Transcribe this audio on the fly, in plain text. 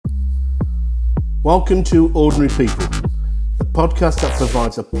Welcome to Ordinary People, the podcast that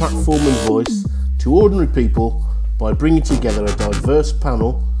provides a platform and voice to ordinary people by bringing together a diverse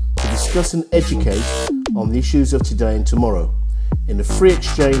panel to discuss and educate on the issues of today and tomorrow in a free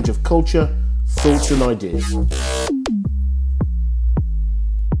exchange of culture, thoughts and ideas.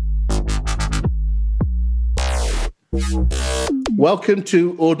 Welcome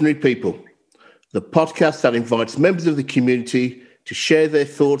to Ordinary People, the podcast that invites members of the community to share their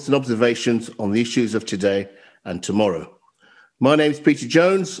thoughts and observations on the issues of today and tomorrow. My name is Peter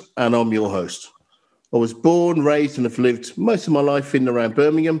Jones and I'm your host. I was born, raised and have lived most of my life in and around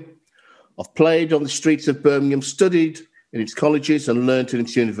Birmingham. I've played on the streets of Birmingham, studied in its colleges and learned in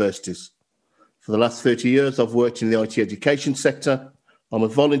its universities. For the last 30 years, I've worked in the IT education sector. I'm a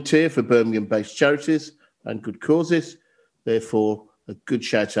volunteer for Birmingham-based charities and good causes. Therefore, a good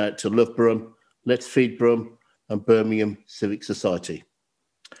shout out to Love Brum, Let's Feed Brum and Birmingham Civic Society.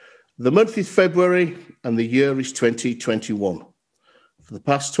 The month is February and the year is 2021. For the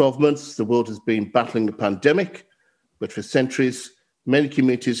past 12 months, the world has been battling a pandemic, but for centuries, many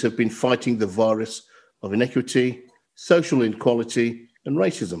communities have been fighting the virus of inequity, social inequality, and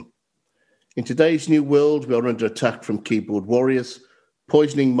racism. In today's new world, we are under attack from keyboard warriors,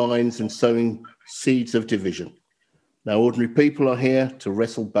 poisoning minds and sowing seeds of division. Now, ordinary people are here to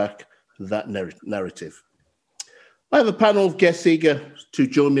wrestle back that narrative. I have a panel of guests eager to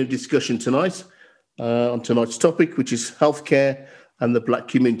join me in discussion tonight on tonight's topic, which is healthcare and the Black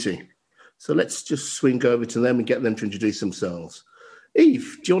community. So let's just swing over to them and get them to introduce themselves.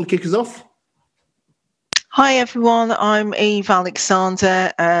 Eve, do you want to kick us off? Hi everyone, I'm Eve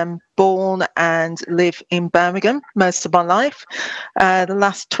Alexander, born and live in Birmingham most of my life. The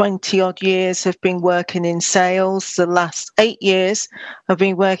last 20 odd years have been working in sales. The last 8 years I've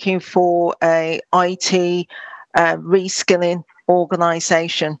been working for a IT reskilling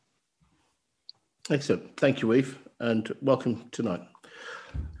organisation. Excellent. Thank you, Eve, and welcome tonight.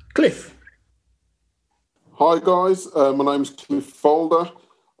 Cliff. Hi guys, my name's Cliff Faulder.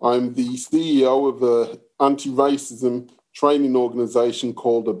 I'm the CEO of an anti-racism training organisation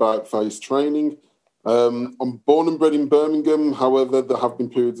called AboutFace Training. I'm born and bred in Birmingham. However, there have been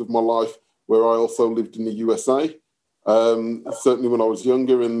periods of my life where I also lived in the USA. Certainly when I was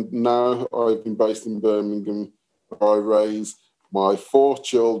younger, and now I've been based in Birmingham, where I raise my 4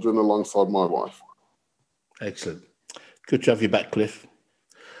 children alongside my wife. Excellent. Good to have you back, Cliff.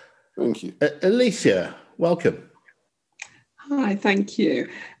 Thank you. Elicia, welcome. Hi, thank you.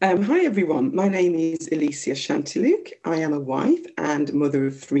 Hi, everyone. My name is Elicia Chantiluke. I am a wife and mother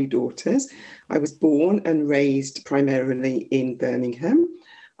of 3 daughters. I was born and raised primarily in Birmingham.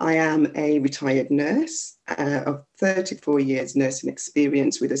 I am a retired nurse of 34 years nursing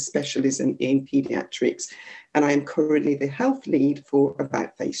experience with a specialism in paediatrics, and I am currently the health lead for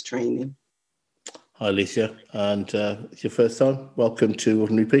AboutFace Training. Hi, Alicia, and it's your first time. Welcome to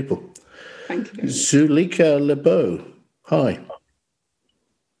Ordinary People. Thank you. Zuleika Lebow. Hi.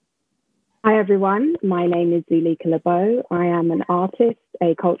 Hi, everyone. My name is Zuleika Lebow. I am an artist,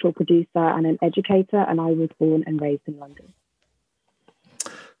 a cultural producer, and an educator, and I was born and raised in London.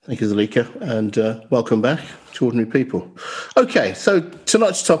 Thank you, Zuleika, and welcome back to Ordinary People. Okay, so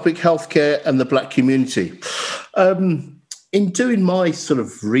tonight's topic, healthcare and the Black community. In doing my sort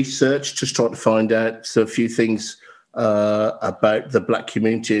of research, just trying to find out a few things about the Black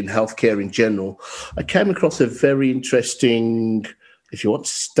community and healthcare in general, I came across a very interesting, if you want,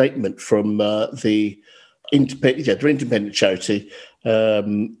 statement from the independent charity,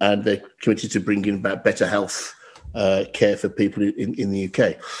 and they're committed to bringing about better health care for people in the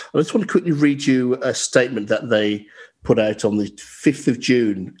UK. I just want to quickly read you a statement that they put out on the 5th of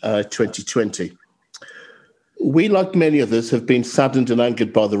June, 2020. We, like many others, have been saddened and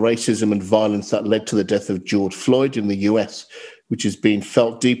angered by the racism and violence that led to the death of George Floyd in the US, which has been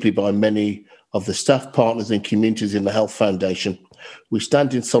felt deeply by many of the staff, partners and communities in the Health Foundation. We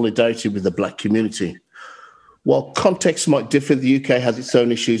stand in solidarity with the Black community. While context might differ, the UK has its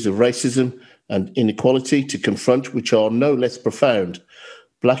own issues of racism and inequality to confront, which are no less profound.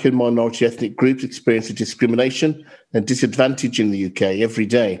 Black and minority ethnic groups experience discrimination and disadvantage in the UK every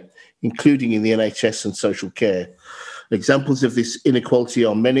day, including in the NHS and social care. Examples of this inequality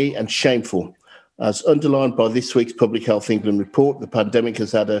are many and shameful. As underlined by this week's Public Health England report, the pandemic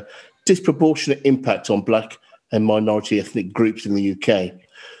has had a disproportionate impact on Black and minority ethnic groups in the UK.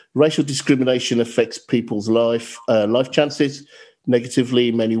 Racial discrimination affects people's life chances negatively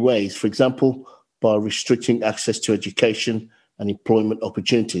in many ways, for example, by restricting access to education and employment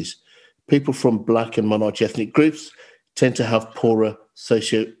opportunities. People from Black and minority ethnic groups tend to have poorer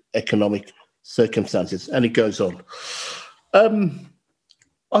socio-economic circumstances, and it goes on.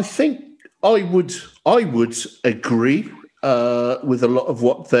 I think I would agree with a lot of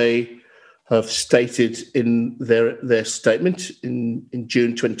what they have stated in their statement in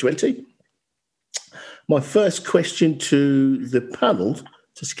June 2020. My first question to the panel,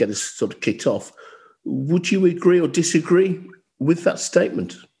 just to get us sort of kicked off, would you agree or disagree with that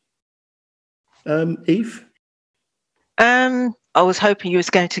statement? Eve? I was hoping you was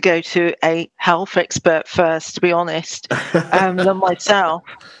going to go to a health expert first, to be honest, than myself.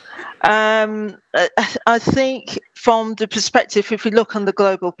 I think from the perspective, if we look on the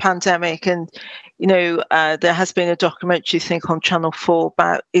global pandemic, and there has been a documentary, I think, on Channel 4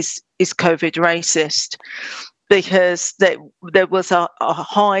 about is COVID racist, because there was a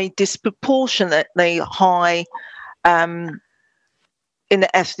high, disproportionately high in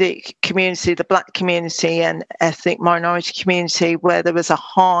the ethnic community, the Black community and ethnic minority community, where there was a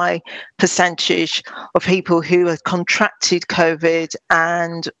high percentage of people who had contracted COVID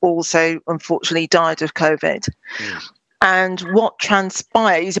and also, unfortunately, died of COVID. Mm. And what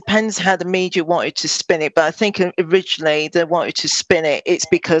transpired, it depends how the media wanted to spin it, but I think originally they wanted to spin it, it's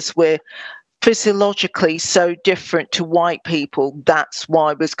because we're physiologically so different to white people, that's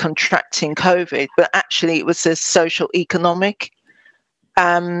why we're contracting COVID. But actually it was a socio-economic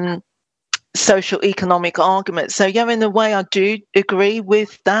argument. So yeah, in a way I do agree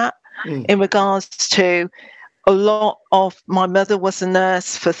with that in regards to a lot of, my mother was a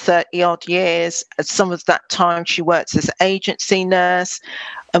nurse for 30 odd years. At some of that time she worked as an agency nurse.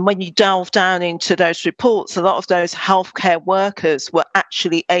 And when you delve down into those reports, a lot of those healthcare workers were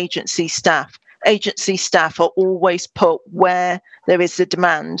actually agency staff. Agency staff are always put where there is a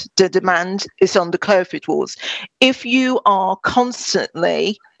demand. The demand is on the COVID wards. If you are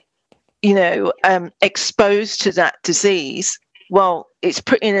constantly, exposed to that disease, well, it's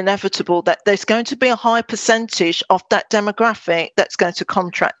pretty inevitable that there's going to be a high percentage of that demographic that's going to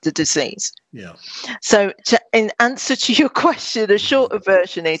contract the disease. Yeah. So in answer to your question, the shorter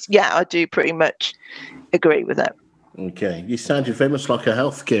version is, yeah, I do pretty much agree with that. Okay. You sounded very much like a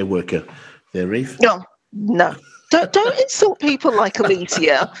healthcare worker there, Eve. No. Don't insult people like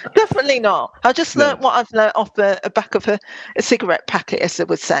Elicia. Definitely not. I just learnt what I've learnt off the back of a cigarette packet, as I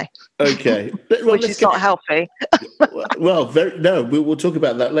would say. Okay. Which is not healthy. Well, we'll talk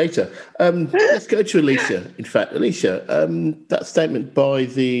about that later. Let's go to Elicia. In fact, Elicia, that statement by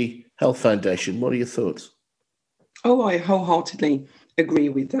the Health Foundation, what are your thoughts? Oh, I wholeheartedly agree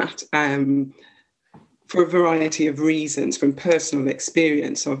with that. For a variety of reasons, from personal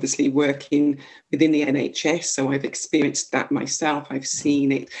experience, obviously working within the NHS, so I've experienced that myself, I've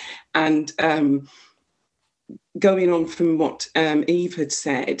seen it. And going on from what Eve had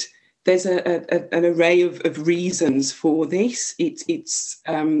said, there's an array of reasons for this. It's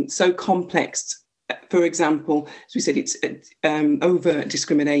so complex. For example, as we said, it's over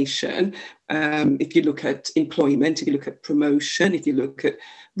discrimination. If you look at employment, if you look at promotion, if you look at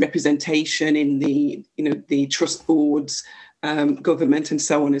representation in the trust boards, government, and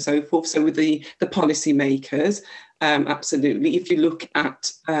so on and so forth. So with the policy makers, absolutely. If you look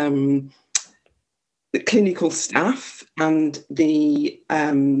at the clinical staff and the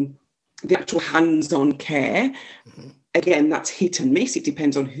actual hands-on care. Mm-hmm. Again, that's hit and miss. It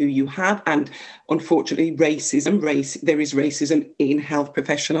depends on who you have. And unfortunately, there is racism in health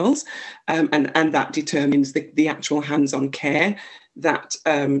professionals. And that determines the actual hands-on care that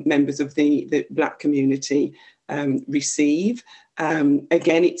members of the Black community receive.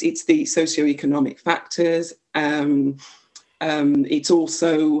 Again, it's the socioeconomic factors. It's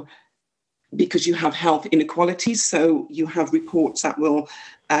also because you have health inequalities. So you have reports that will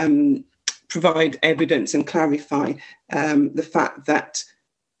provide evidence and clarify the fact that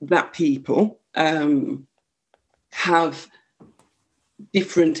Black people have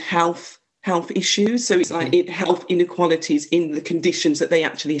different health issues. So it's like health inequalities in the conditions that they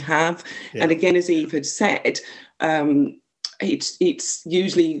actually have. Yeah. And again, as Eve had said, it's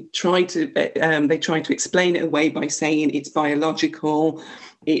usually they try to explain it away by saying it's biological,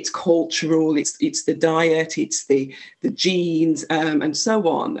 it's cultural, it's the diet, it's the genes, and so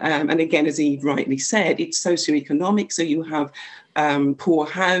on. And again, as Eve rightly said, it's socioeconomic. So you have poor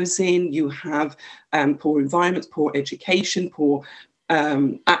housing, you have poor environments, poor education, poor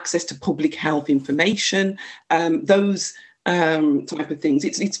access to public health information, those type of things.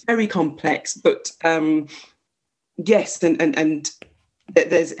 It's very complex, but yes, and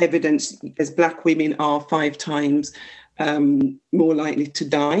there's evidence as Black women are 5 times more likely to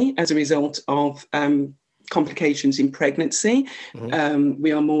die as a result of complications in pregnancy. Mm-hmm.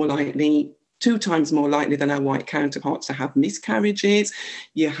 We are more likely 2 times more likely than our white counterparts to have miscarriages.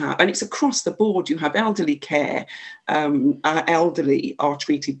 And it's across the board. You have elderly care. Our elderly are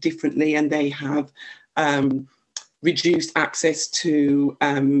treated differently, and they have reduced access to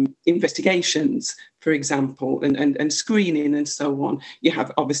investigations, for example, and screening and so on. You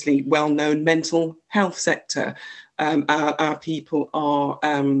have obviously well-known mental health sector. Our people are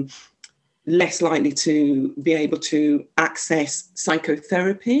less likely to be able to access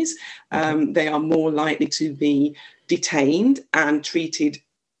psychotherapies. They are more likely to be detained and treated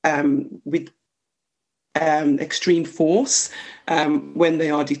with extreme force when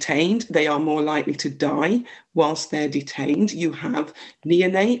they are detained. They are more likely to die whilst they're detained. You have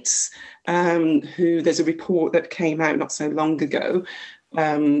neonates who, there's a report that came out not so long ago,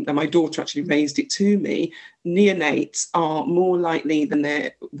 and my daughter actually raised it to me. Neonates are more likely than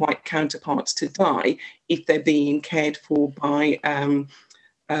their white counterparts to die if they're being cared for by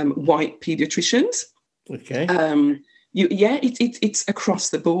white paediatricians. Okay. It's across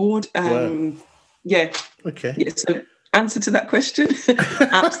the board. Wow. Yeah. Okay. Yeah, so answer to that question?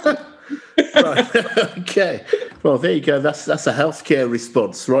 Absolutely. Right. Okay. Well, there you go. That's a healthcare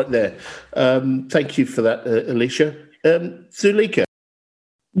response right there. Thank you for that, Elicia. Zuleika.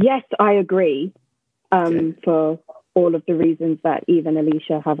 Yes, I agree for all of the reasons that even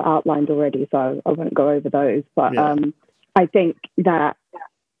Elicia have outlined already, so I won't go over those. But I think that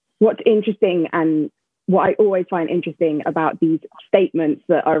what's interesting and what I always find interesting about these statements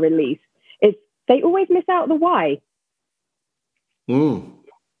that are released is they always miss out the why.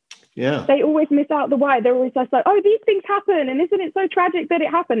 Yeah. They always miss out the why. They're always just like, oh, these things happen, and isn't it so tragic that it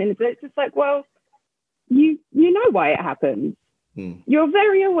happened? And it's just like, well, you know why it happened. You're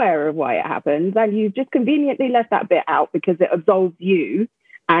very aware of why it happens, and you've just conveniently left that bit out because it absolves you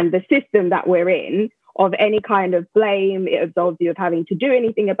and the system that we're in of any kind of blame. It absolves you of having to do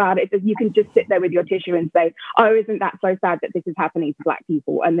anything about it. So you can just sit there with your tissue and say, oh, isn't that so sad that this is happening to Black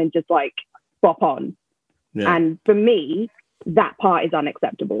people? And then just like bop on. Yeah. And for me, that part is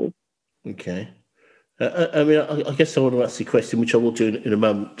unacceptable. Okay. I mean, I guess I want to ask the question, which I will do in a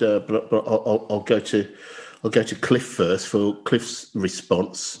moment, but I'll go to Cliff first for Cliff's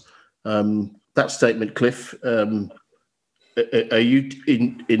response. That statement, Cliff, are you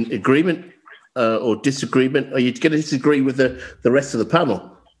in agreement or disagreement? Are you going to disagree with the rest of the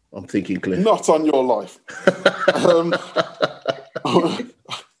panel? I'm thinking, Cliff. Not on your life.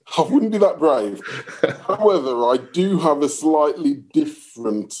 I wouldn't be that brave. However, I do have a slightly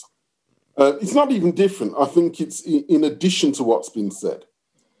different... it's not even different. I think it's in addition to what's been said.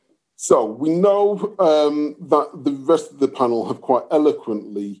 So we know that the rest of the panel have quite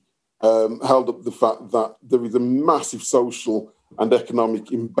eloquently held up the fact that there is a massive social and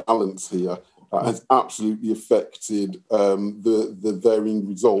economic imbalance here that has absolutely affected the varying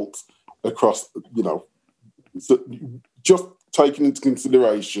results across, so just taking into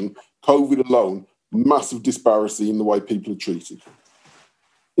consideration COVID alone, massive disparity in the way people are treated.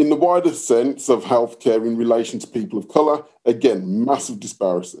 In the wider sense of healthcare in relation to people of colour, again, massive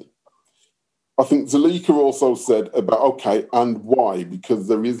disparity. I think Zuleika also said about, okay, and why? Because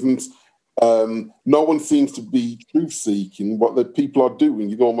there isn't, no one seems to be truth-seeking. What the people are doing,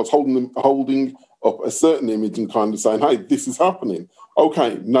 you're almost holding up a certain image and kind of saying, hey, this is happening.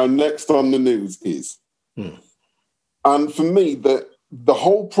 Okay, now next on the news is. And for me, the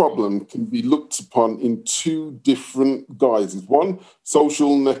whole problem can be looked upon in 2 different guises. 1,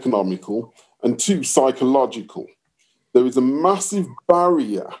 social and economical, and 2, psychological. There is a massive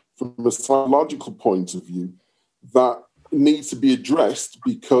barrier from a psychological point of view that needs to be addressed,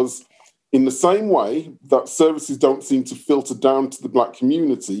 because in the same way that services don't seem to filter down to the Black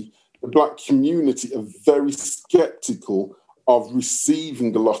community are very sceptical of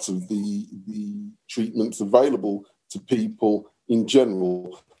receiving a lot of the treatments available to people in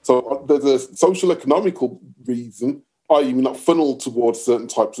general. So there's a social economical reason, i.e. we're not funneled towards certain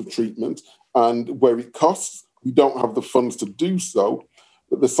types of treatment, and where it costs, we don't have the funds to do so.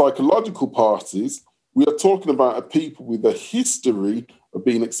 But the psychological part is, we are talking about a people with a history of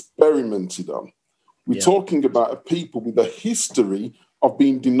being experimented on. We're talking about a people with a history of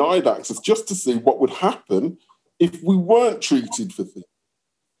being denied access just to see what would happen if we weren't treated for things.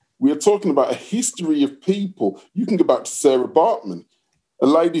 We are talking about a history of people. You can go back to Sarah Bartman, a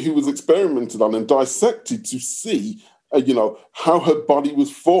lady who was experimented on and dissected to see, how her body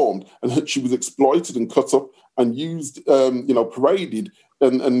was formed, and she was exploited and cut up and used, paraded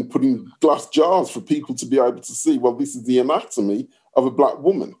and put in glass jars for people to be able to see, well, this is the anatomy of a Black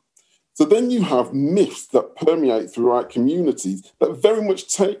woman. So then you have myths that permeate throughout communities that very much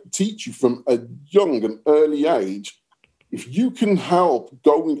teach you from a young and early age If you can help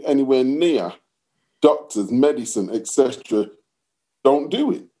going anywhere near doctors, medicine, etc., don't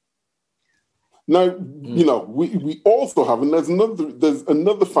do it. Now, we also have, and there's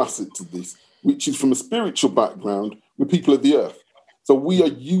another facet to this, which is from a spiritual background, we're people of the earth. So we are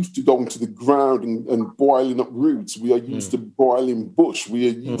used to going to the ground and boiling up roots. We are used to boiling bush. We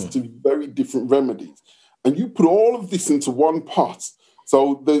are used to very different remedies. And you put all of this into one pot.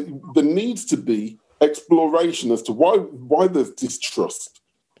 So there needs to be exploration as to why there's distrust.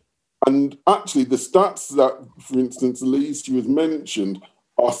 And actually, the stats that, for instance, Elicia has mentioned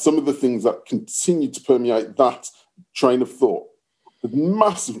are some of the things that continue to permeate that train of thought. There's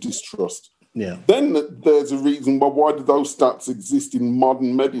massive distrust. Yeah. Then there's a reason why do those stats exist in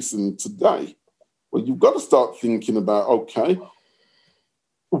modern medicine today? Well, you've got to start thinking about, okay,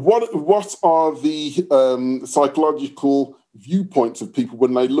 what are the psychological viewpoints of people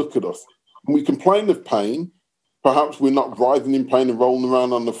when they look at us? When we complain of pain, perhaps we're not writhing in pain and rolling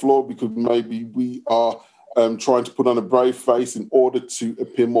around on the floor because maybe we are trying to put on a brave face in order to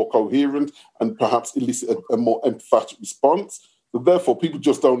appear more coherent and perhaps elicit a more empathetic response. So therefore, people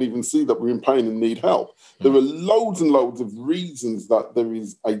just don't even see that we're in pain and need help. There are loads and loads of reasons that there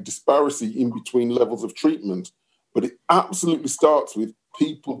is a disparity in between levels of treatment, but it absolutely starts with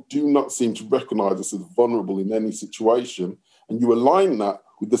people do not seem to recognise us as vulnerable in any situation. And you align that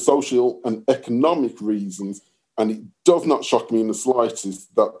with the social and economic reasons, and it does not shock me in the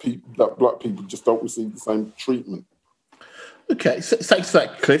slightest that black people just don't receive the same treatment. Okay, so thanks for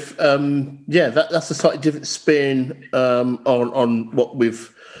that, Cliff. That's a slightly different spin on what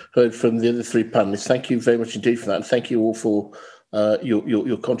we've heard from the other three panelists. Thank you very much indeed for that, and thank you all for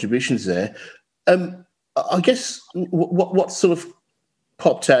your contributions there. I guess what sort of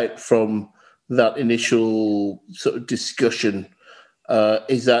popped out from that initial sort of discussion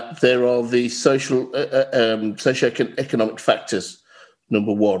is that there are the socioeconomic factors,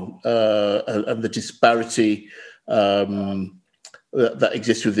 number one, and the disparity that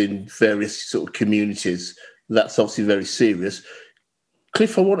exists within various sort of communities. That's obviously very serious.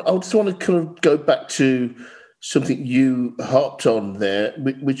 Cliff, I just want to kind of go back to something you harped on there,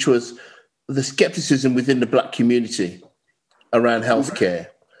 which was the skepticism within the black community around healthcare.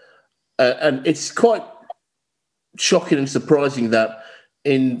 And it's quite shocking and surprising that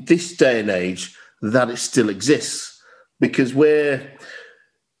in this day and age that it still exists, because we're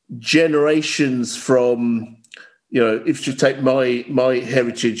generations from, if you take my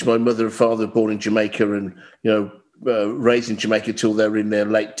heritage, my mother and father were born in Jamaica and, raised in Jamaica till they're in their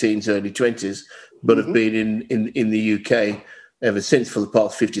late teens, early 20s, but have been in the UK ever since for the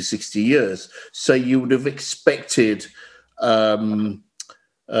past 50, 60 years. So you would have expected their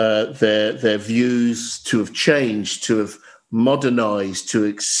views to have changed, to have modernised, to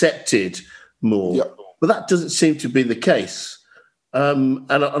accepted more. Yep. But that doesn't seem to be the case. And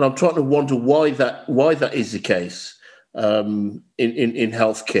I'm trying to wonder why that is the case in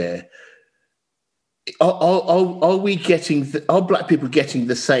healthcare. Are black people getting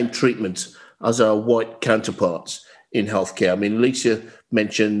the same treatment as our white counterparts in healthcare? I mean, Elicia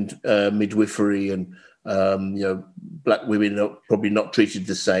mentioned midwifery and black women are probably not treated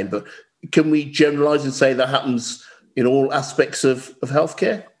the same, but can we generalise and say that happens in all aspects of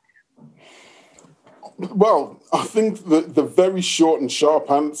healthcare? Well, I think the very short and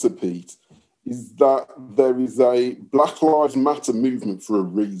sharp answer, Pete, is that there is a Black Lives Matter movement for a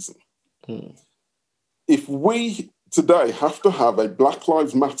reason. If we today have to have a Black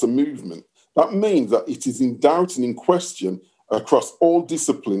Lives Matter movement, that means that it is in doubt and in question across all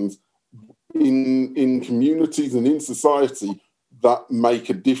disciplines in communities and in society that make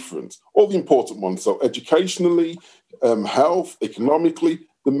a difference. All the important ones, so educationally, health, economically,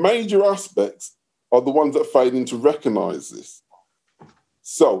 the major aspects are the ones that fail to recognise this.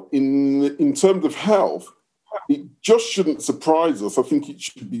 So in terms of health, it just shouldn't surprise us. I think it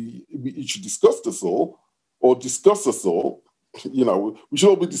should disgust us all, or discuss us all. We should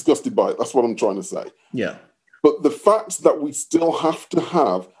all be disgusted by it. That's what I'm trying to say. Yeah. But the fact that we still have to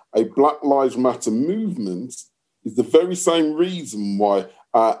have a Black Lives Matter movement is the very same reason why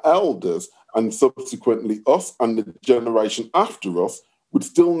our elders and subsequently us and the generation after us would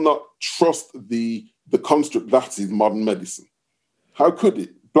still not trust the construct that is modern medicine. How could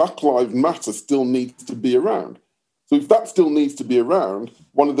it? Black Lives Matter still needs to be around. So if that still needs to be around,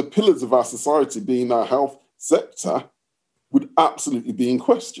 one of the pillars of our society being our health sector would absolutely be in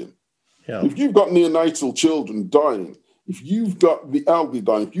question. Yeah. If you've got neonatal children dying, if you've got the elderly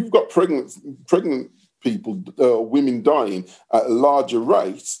dying, if you've got pregnant people, women dying at a larger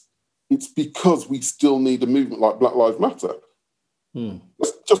rate, it's because we still need a movement like Black Lives Matter.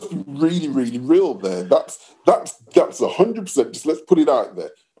 Let's just be really, really real there. That's 100%. Just let's put it out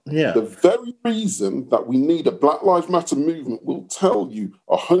there. Yeah. The very reason that we need a Black Lives Matter movement will tell you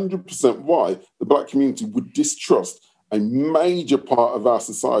 100% why the Black community would distrust a major part of our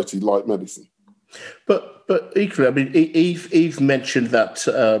society like medicine. But equally, I mean, Eve mentioned that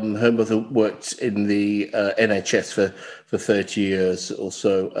her mother worked in the NHS for 30 years or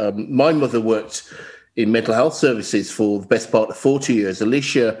so. My mother worked in mental health services for the best part of 40 years.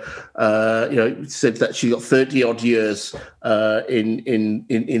 Alicia, said that she got 30 odd years in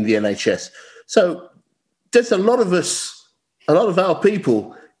the NHS. So there's a lot of our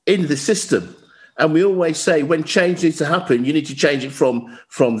people in the system. And we always say when change needs to happen, you need to change it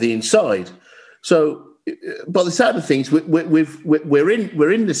from the inside. So by the side of things, we're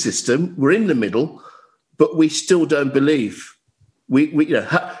in the system, we're in the middle, but we still don't believe.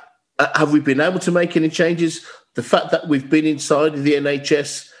 Have we been able to make any changes? The fact that we've been inside of the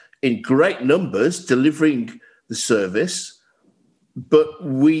NHS in great numbers, delivering the service, but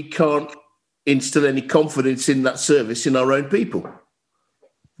we can't instill any confidence in that service in our own people.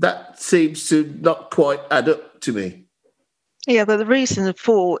 That seems to not quite add up to me. Yeah, but the reason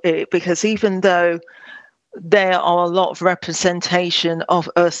for it, because even though there are a lot of representation of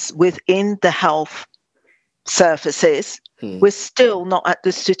us within the health services, we're still not at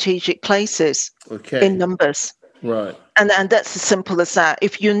the strategic places in numbers. Right. And that's as simple as that.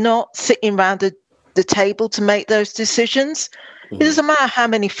 If you're not sitting around the table to make those decisions, it doesn't matter how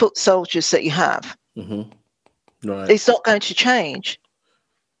many foot soldiers that you have. Right. It's not going to change.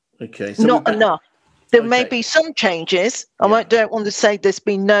 Okay. So not enough. There may be some changes. I don't want to say there's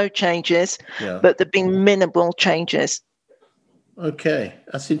been no changes, but there've been minimal changes. Okay,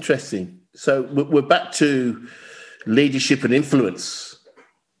 that's interesting. So we're back to leadership and influence.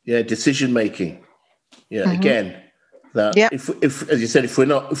 Yeah, decision making. Yeah, again, that if as you said, if we're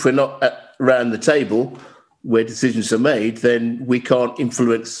not around the table where decisions are made, then we can't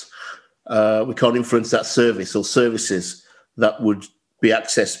influence that service or services that would be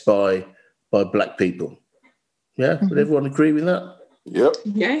accessed by Black people. Yeah, would everyone agree with that? Yep.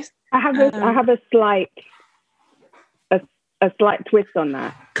 Yes. I have a slight twist on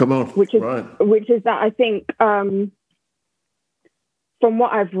that. Come on. Which is that I think from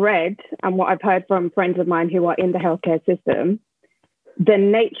what I've read and what I've heard from friends of mine who are in the healthcare system, the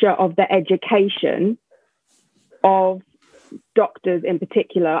nature of the education of doctors in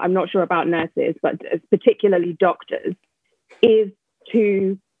particular, I'm not sure about nurses, but particularly doctors, is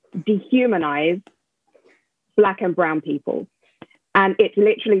to dehumanize Black and brown people. And it's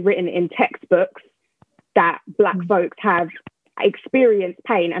literally written in textbooks that Black folks have experienced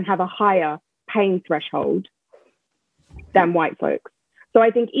pain and have a higher pain threshold than white folks. So I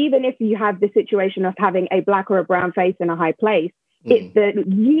think even if you have the situation of having a Black or a brown face in a high place, it's the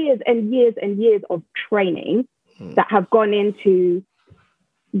years and years and years of training that have gone into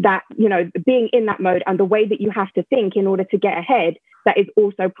that, being in that mode and the way that you have to think in order to get ahead, that is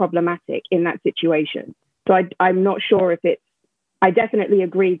also problematic in that situation. So I'm not sure if I definitely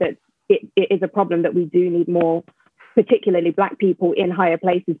agree that it is a problem that we do need more, particularly Black people in higher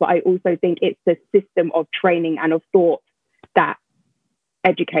places. But I also think it's the system of training and of thought that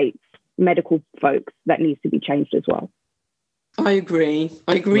educates medical folks that needs to be changed as well. I agree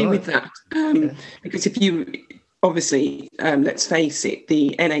with that. Because if you, obviously, let's face it,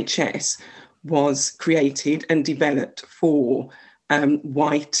 the NHS was created and developed for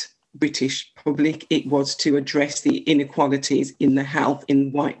white British public. It was to address the inequalities in the health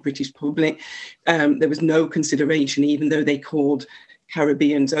in white British public. There was no consideration, even though they called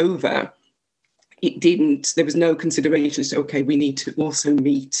Caribbeans over, there was no consideration. So, okay, we need to also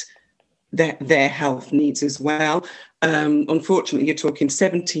meet their health needs as well. Unfortunately, you're talking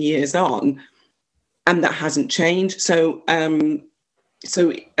 70 years on, and that hasn't changed. So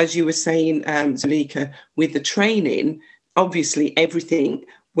as you were saying, Zuleika, with the training, obviously everything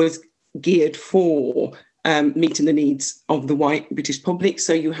was geared for meeting the needs of the white British public.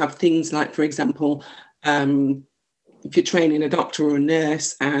 So you have things like, for example, if you're training a doctor or a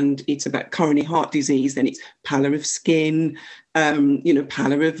nurse and it's about coronary heart disease, then it's pallor of skin,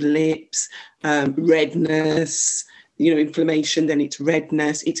 pallor of lips, redness, inflammation, then it's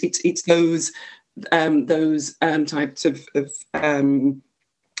redness. It's those types of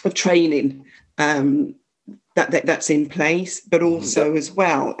training that's in place, but also as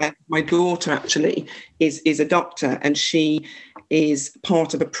well, my daughter actually is a doctor, and she is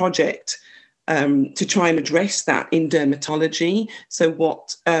part of a project to try and address that in dermatology. So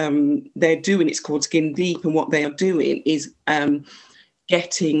what they're doing, it's called Skin Deep, and what they are doing is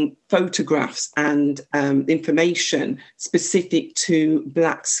getting photographs and information specific to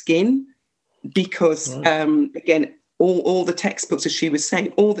black skin, because again, all the textbooks, as she was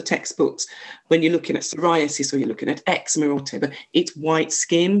saying, all the textbooks, when you're looking at psoriasis or you're looking at eczema or whatever, it's white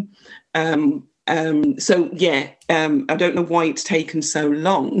skin. I don't know why it's taken so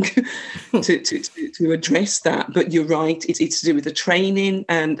long to address that, but you're right, it's to do with the training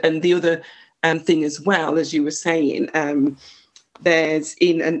and the other thing as well, as you were saying. There's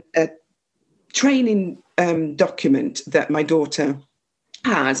in a training document that my daughter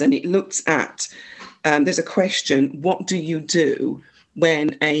has, and it looks at, there's a question: what do you do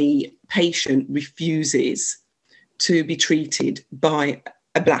when a patient refuses to be treated by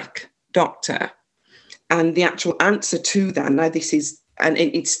a black doctor? And the actual answer to that, now this is, and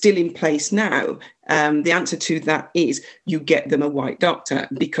it's still in place now, the answer to that is you get them a white doctor,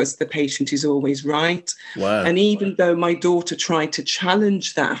 because the patient is always right. Wow. And even though my daughter tried to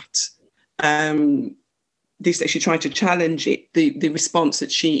challenge that, she tried to challenge it, the response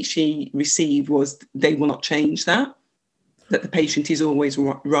that she received was they will not change that the patient is always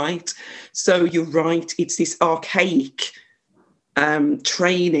right. So you're right, it's this archaic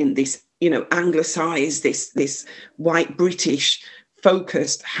training, this, anglicised, this white British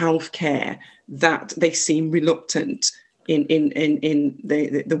focused healthcare that they seem reluctant in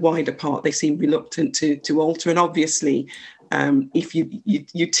the wider part. They seem reluctant to alter. And obviously, if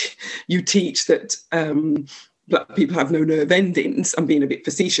you teach that black people have no nerve endings, I'm being a bit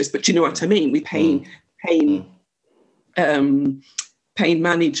facetious, but you know what I mean. We pain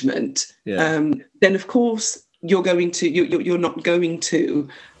management. Yeah. Then of course you're not going to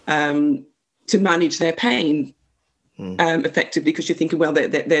manage their pain effectively, because you're thinking, well,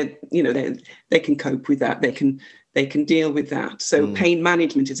 they can cope with that, they can deal with that. So pain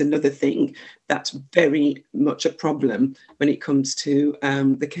management is another thing that's very much a problem when it comes to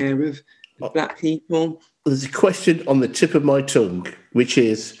the care of black people. There's a question on the tip of my tongue, which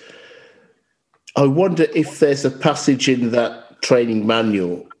is, I wonder if there's a passage in that training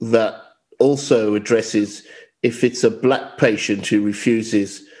manual that also addresses if it's a black patient who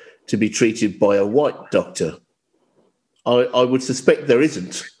refuses to be treated by a white doctor. I would suspect there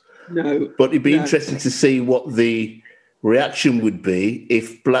isn't. No. But it'd be interesting to see what the reaction would be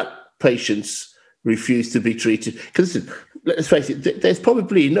if black patients refuse to be treated. Because let's face it, there's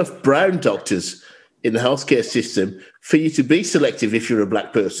probably enough brown doctors in the healthcare system for you to be selective if you're a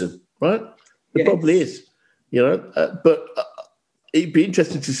black person, right? It probably is, but it'd be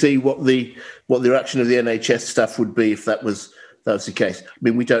interesting to see what the reaction of the NHS staff would be if that was the case. I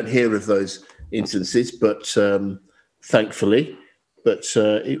mean, we don't hear of those instances, but thankfully, but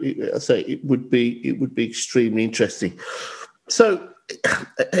it would be extremely interesting. So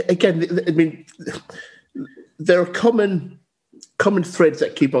again, I mean, there are common threads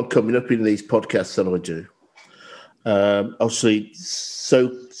that keep on coming up in these podcasts that I do. Obviously,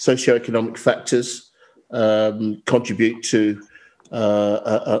 socioeconomic factors contribute to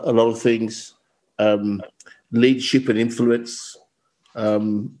a lot of things. Leadership and influence.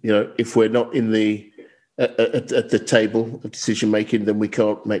 If we're not in at the table of decision making, then we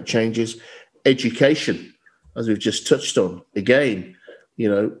can't make changes. Education, as we've just touched on, again,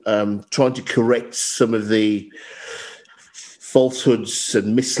 trying to correct some of the falsehoods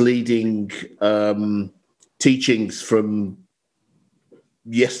and misleading teachings from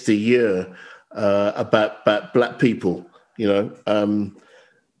yesteryear about black people. Are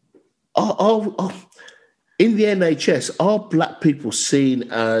in the NHS, are black people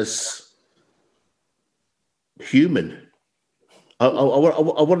seen as human? I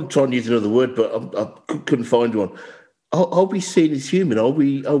want to try and use another word, but I couldn't find one. Are we seen as human? Are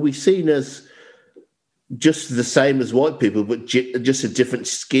we seen as just the same as white people, but just a different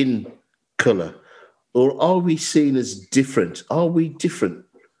skin colour? Or are we seen as different? Are we different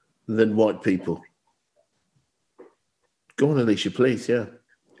than white people? Go on, Elicia, please. Yeah.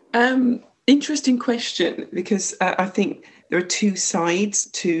 Interesting question, because I think there are two sides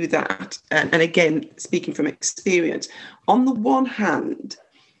to that. And again, speaking from experience, on the one hand,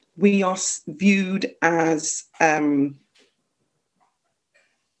 we are viewed as having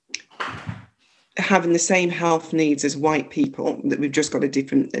the same health needs as white people, that we've just got a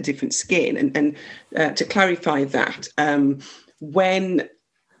different skin. And to clarify that, when,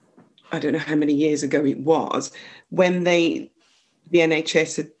 I don't know how many years ago it was, when the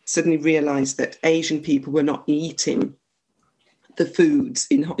NHS had suddenly realised that Asian people were not eating the foods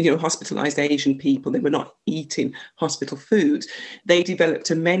in, hospitalised Asian people, they were not eating hospital foods, they developed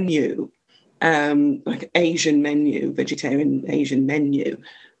a menu, like Asian menu, vegetarian Asian menu,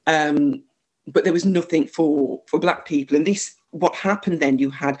 but there was nothing for Black people. And this, what happened then, you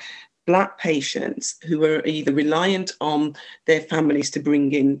had Black patients who were either reliant on their families to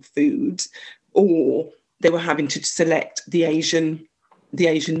bring in food, or they were having to select the Asian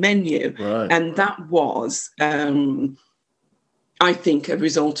menu. Right. And that was, I think, a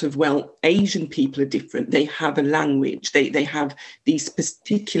result of, well, Asian people are different. They have a language. They have these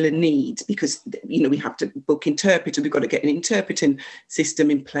particular needs because, you know, we have to book interpreter. We've got to get an interpreting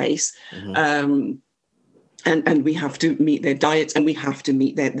system in place. Mm-hmm. And we have to meet their diets, and we have to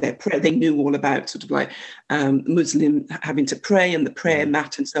meet their prayer. They knew all about sort of like Muslim having to pray and the prayer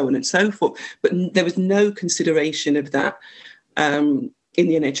mat and so on and so forth. But there was no consideration of that in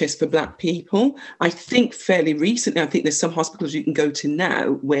the NHS for Black people. I think fairly recently, I think there's some hospitals you can go to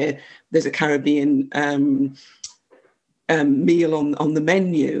now where there's a Caribbean meal on the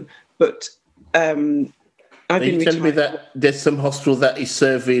menu. But I've been telling me that there's some hospital that is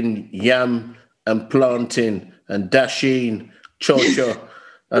serving yam and plantain and dasheen, chocha,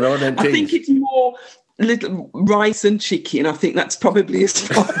 and all them things. I think it's more little rice and chicken. I think that's probably as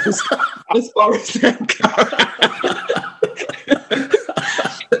far as they'll go.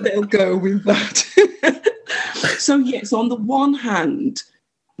 But they'll go with that. So yes, on the one hand,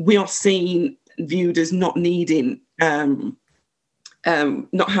 we are viewed as not needing, not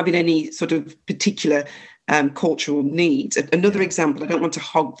having any sort of particular cultural needs. Another example, I don't want to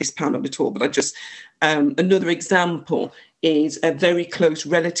hog this panel at all, but I just, another example is a very close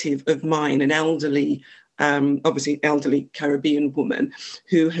relative of mine, an elderly, obviously elderly Caribbean woman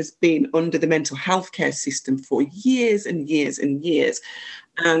who has been under the mental health care system for years and years and years.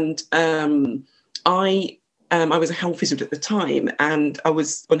 And I was a health visitor at the time, and I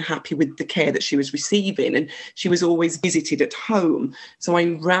was unhappy with the care that she was receiving, and she was always visited at home. So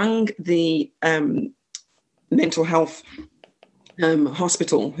I rang the mental health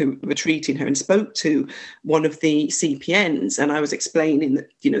hospital who were treating her and spoke to one of the CPNs, and I was explaining that,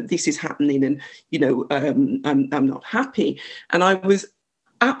 you know, this is happening, and, you know, I'm not happy. And I was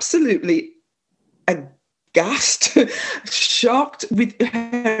absolutely aghast, shocked with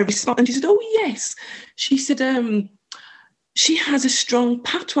her response. And she said, "Oh yes," she said, "she has a strong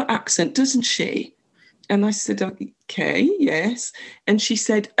patois accent, doesn't she?" And I said, "Okay, yes." And she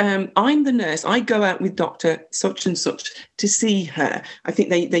said, "I'm the nurse. I go out with Dr. such and such to see her. I think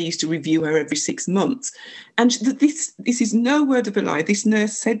they used to review her every 6 months." And this is no word of a lie. This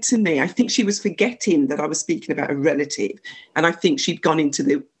nurse said to me, I think she was forgetting that I was speaking about a relative, and I think she'd gone into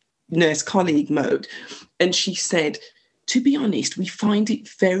the nurse colleague mode. And she said, "To be honest, we find it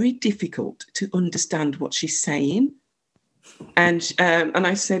very difficult to understand what she's saying." And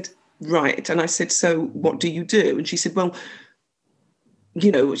I said, "Right." And I said, "So what do you do?" And she said, "Well,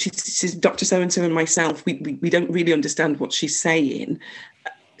 you know," she says, "Dr. So-and-so and myself, we don't really understand what she's saying."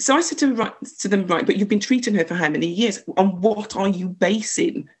 So I said to them, "Right, but you've been treating her for how many years? On what are you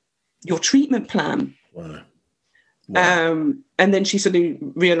basing your treatment plan?" Wow. And then she suddenly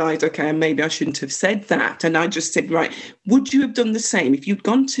realised, okay, maybe I shouldn't have said that. And I just said, "Right, would you have done the same if you'd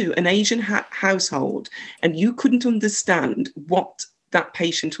gone to an Asian household and you couldn't understand what that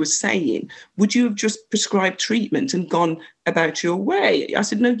patient was saying? Would you have just prescribed treatment and gone about your way?" I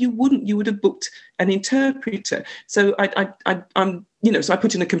said, "No, you wouldn't. You would have booked an interpreter." So I'm, you know, so I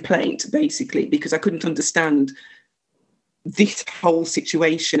put in a complaint basically because I couldn't understand this whole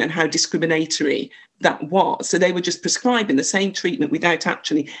situation and how discriminatory that was. So they were just prescribing the same treatment without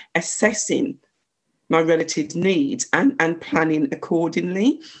actually assessing my relative's needs and planning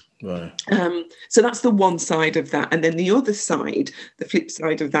accordingly. Right. So that's the one side of that. And then the other side, the flip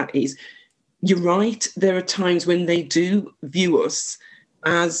side of that is, you're right, there are times when they do view us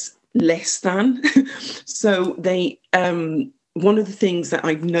as less than. So they, one of the things that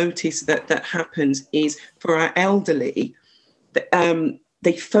I've noticed that happens is for our elderly,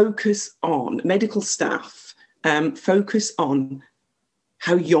 they focus on, medical staff focus on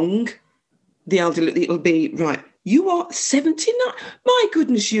how young the elderly, it'll be, right, "You are 79, my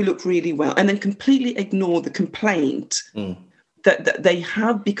goodness, you look really well," and then completely ignore the complaint that they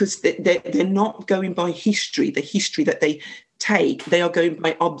have, because they're not going by history, the history that they take, they are going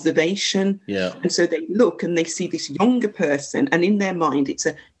by observation. Yeah. And so they look and they see this younger person, and in their mind it's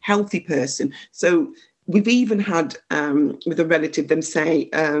a healthy person. So we've even had with a relative them say,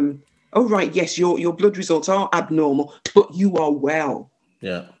 "Oh right, yes, your blood results are abnormal, but you are well."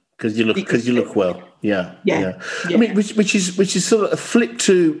 Yeah. Because you look well, yeah. I mean, which is sort of a flip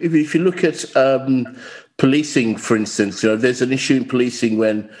to, if you look at policing, for instance. You know, there's an issue in policing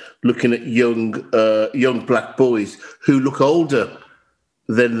when looking at young Black boys who look older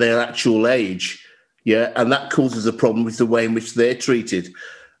than their actual age, and that causes a problem with the way in which they're treated.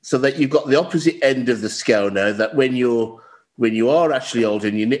 so that you've got the opposite end of the scale now, that when you are actually older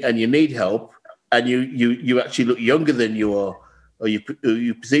and you need help, and you actually look younger than you are, or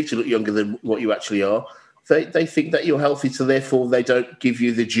you perceive to look younger than what you actually are, they think that you're healthy, so therefore they don't give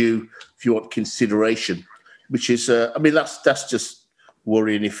you the due, if you want, consideration, which is, that's just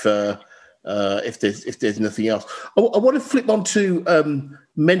worrying if there's nothing else. I want to flip on to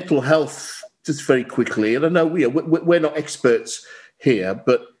mental health just very quickly, and I know we're not experts here,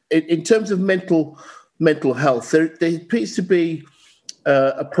 but in terms of mental health, there appears to be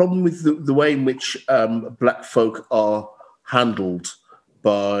a problem with the way in which Black folk are handled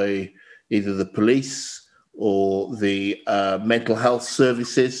by either the police or the mental health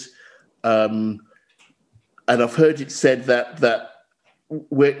services, and I've heard it said that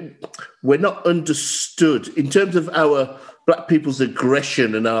we're not understood in terms of our Black people's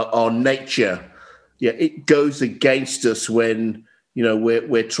aggression and our nature. Yeah, it goes against us when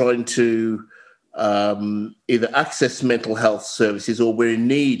we're trying to either access mental health services, or we're in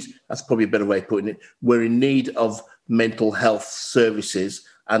need. That's probably a better way of putting it. We're in need of mental health services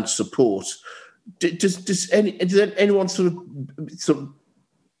and support. Does anyone sort of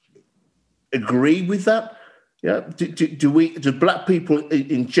agree with that? Yeah. Do Black people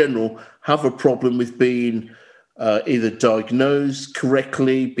in general have a problem with being either diagnosed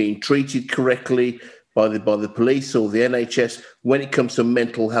correctly, being treated correctly by the police or the NHS when it comes to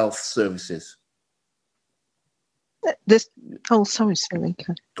mental health services? Sorry,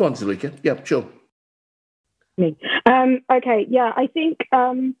 Zuleika. Go on, Zuleika. Yeah, sure. Me. Okay, yeah, I think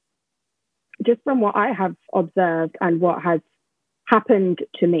just from what I have observed and what has happened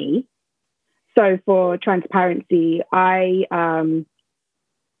to me. So for transparency, I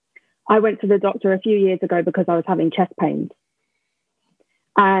went to the doctor a few years ago because I was having chest pains.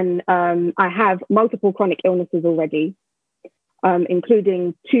 And I have multiple chronic illnesses already,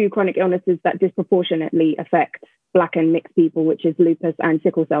 including 2 chronic illnesses that disproportionately affect Black and mixed people, which is lupus and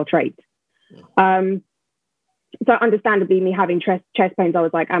sickle cell trait. So understandably, me having chest pains, I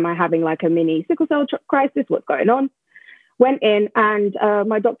was like, am I having like a mini sickle cell crisis? What's going on? Went in and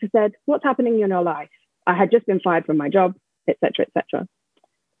my doctor said, what's happening in your life? I had just been fired from my job, et cetera, et cetera.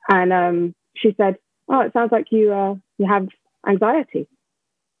 And she said, oh, it sounds like you have anxiety.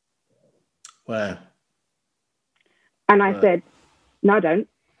 Wow. And I said, no, I don't.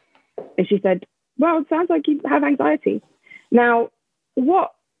 And she said, well, it sounds like you have anxiety. Now,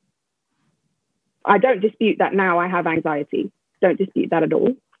 I don't dispute that now I have anxiety. Don't dispute that at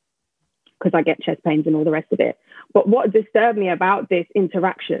all, because I get chest pains and all the rest of it. But what disturbed me about this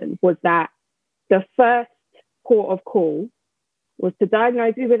interaction was that the first port of call was to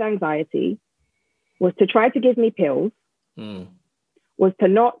diagnose me with anxiety, was to try to give me pills, was to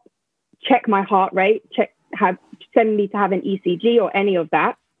not check my heart rate, send me to have an ECG or any of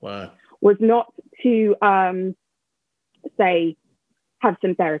that. Wow. Was not to say, have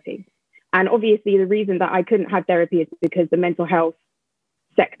some therapy. And obviously the reason that I couldn't have therapy is because the mental health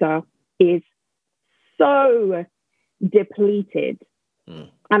sector is so depleted.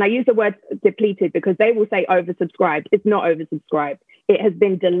 And I use the word depleted because they will say oversubscribed. It's not oversubscribed. It has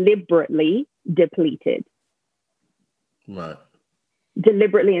been deliberately depleted. Right.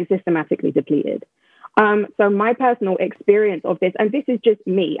 Deliberately and systematically depleted. So my personal experience of this, and this is just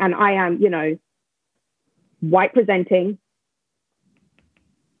me, and I am, white presenting.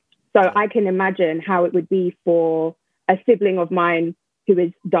 So I can imagine how it would be for a sibling of mine who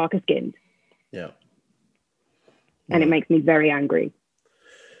is darker skinned. Yeah. And it makes me very angry.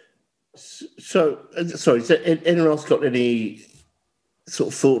 So, sorry, has anyone else got any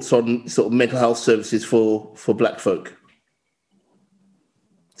sort of thoughts on sort of mental health services for Black folk?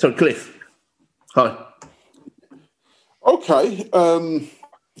 So, Cliff, hi. Okay.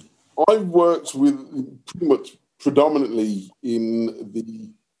 I've worked with pretty much predominantly in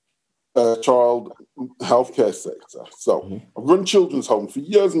the child healthcare sector. So I've run children's homes for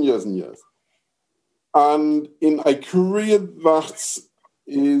years and years and years. And in a career that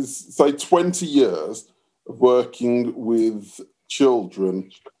is, say, 20 years of working with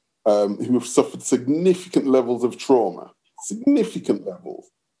children who have suffered significant levels of trauma, significant levels.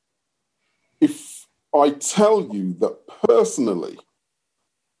 If I tell you that personally,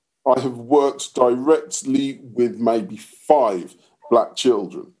 I have worked directly with maybe 5 Black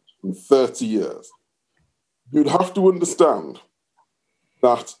children in 30 years, you'd have to understand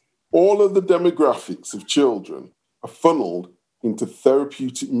that all of the demographics of children are funneled into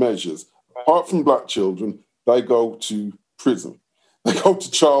therapeutic measures. Apart from Black children, they go to prison. They go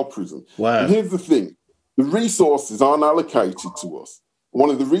to child prison. Wow. And here's the thing. The resources aren't allocated to us. One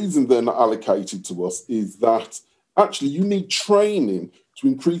of the reasons they're not allocated to us is that Actually, you need training to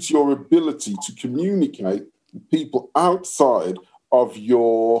increase your ability to communicate with people outside of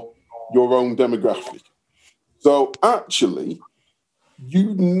your own demographic. So actually,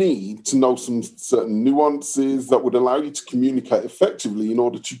 you need to know some certain nuances that would allow you to communicate effectively in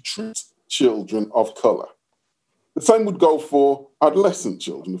order to treat children of colour. The same would go for adolescent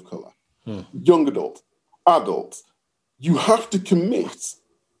children of colour, young adults. You have to commit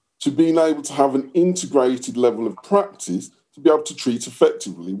to being able to have an integrated level of practice to be able to treat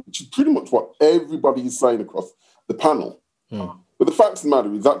effectively, which is pretty much what everybody is saying across the panel. But the fact of the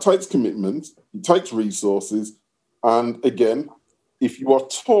matter is that takes commitment, it takes resources, and again, if you are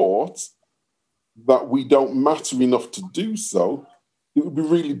taught that we don't matter enough to do so, it would be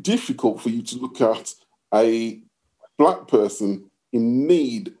really difficult for you to look at a Black person in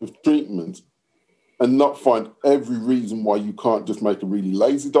need of treatment and not find every reason why you can't just make a really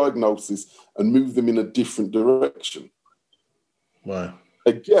lazy diagnosis and move them in a different direction. Wow.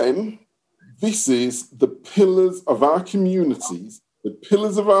 Again, this is the pillars of our communities, the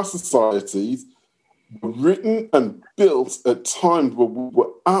pillars of our societies, were written and built at times where we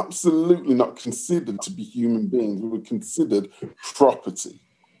were absolutely not considered to be human beings. We were considered property.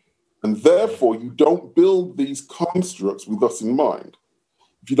 And therefore, you don't build these constructs with us in mind.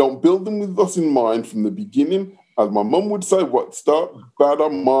 If you don't build them with us in mind from the beginning, as my mum would say, what start bad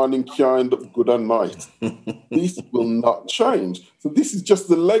on morning, kind of good on night. This will not change. So this is just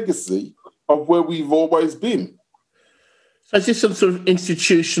the legacy of where we've always been. So is this some sort of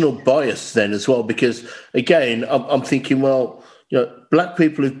institutional bias then as well? Because again, I'm thinking, well, you know, Black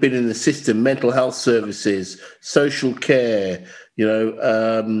people who've been in the system, mental health services, social care, you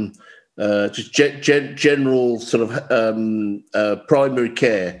know, just general sort of primary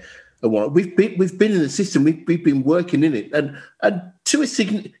care and what we've been in the system. We've been working in it, and to a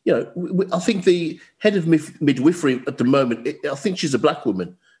significant, you know, I think the head of midwifery at the moment, I think she's a Black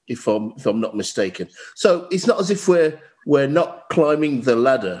woman, if I'm not mistaken. So it's not as if we're not climbing the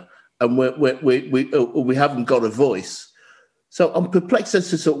ladder and we haven't got a voice. So I'm perplexed as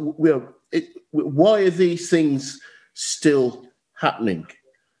to why are these things still happening?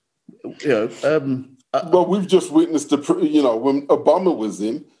 You know, well, we've just witnessed when Obama was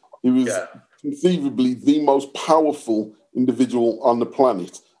in, he was conceivably the most powerful individual on the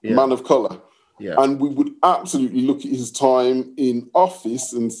planet, a man of colour. Yeah. And we would absolutely look at his time in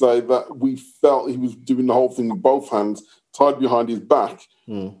office and say that we felt he was doing the whole thing with both hands, tied behind his back.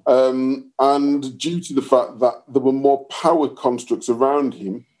 And due to the fact that there were more power constructs around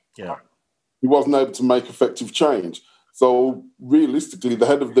him, he wasn't able to make effective change. So realistically, the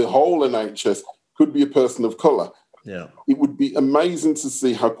head of the whole NHS could be a person of colour. Yeah. It would be amazing to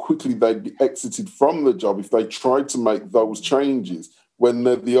see how quickly they'd be exited from the job if they tried to make those changes when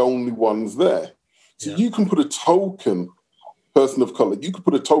they're the only ones there. So you can put a token person of colour, you could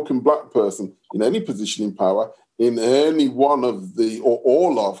put a token Black person in any position in power in any one of or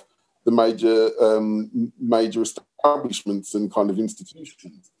all of the major establishments and kind of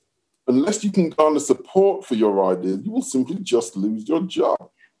institutions. Unless you can garner support for your ideas, you will simply just lose your job.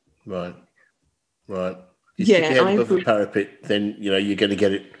 Right. You stick your head above the parapet, then you're going to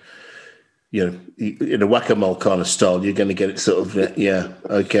get it. In a whack-a-mole kind of style, you're going to get it sort of.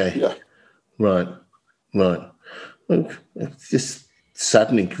 Okay. Yeah. Right. It's just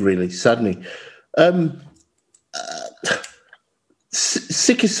saddening, really saddening.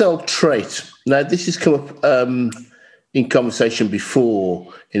 Sickle cell trait. Now, this has come up in conversation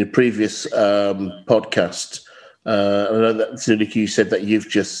before in a previous podcast. I know that, Zuleika, you said that you've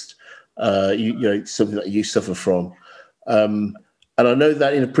just, something that you suffer from. And I know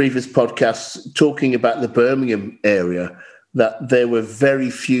that in a previous podcast, talking about the Birmingham area, that there were very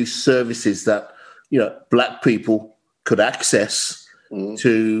few services that, Black people could access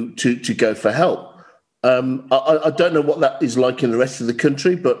to go for help. I don't know what that is like in the rest of the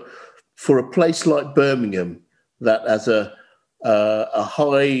country, but for a place like Birmingham that has a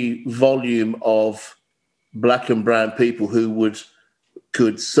high volume of Black and brown people who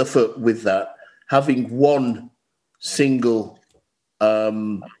could suffer with that, having one single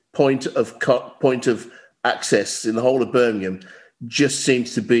point of access in the whole of Birmingham just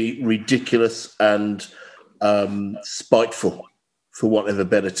seems to be ridiculous and spiteful, for want of a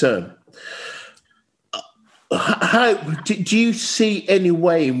better term. How do you see any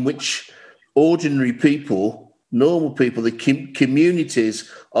way in which ordinary people, normal people, the communities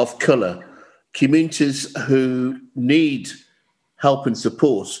of colour, communities who need help and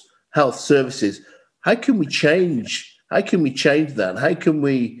support, health services, how can we change that? How can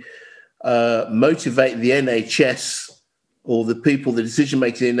we motivate the NHS or the people, the decision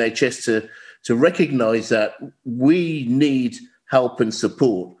makers in the NHS to recognise that we need help and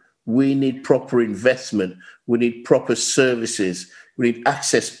support. We need proper investment. We need proper services. We need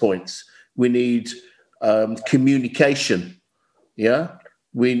access points. We need communication. Yeah,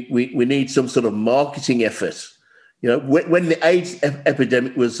 we need some sort of marketing effort. You know, when the AIDS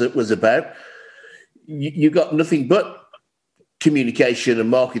epidemic was about, you got nothing but communication and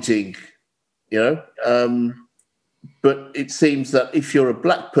marketing. You know, but it seems that if you're a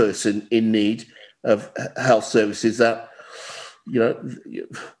black person in need of health services, that you're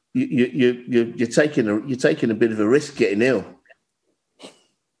taking a bit of a risk getting ill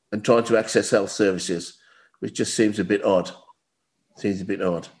and trying to access health services, which just seems a bit odd.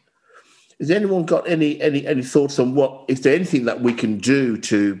 Has anyone got any thoughts on what? Is there anything that we can do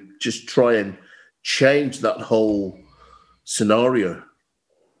to just try and change that whole scenario?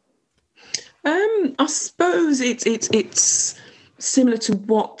 I suppose it's similar to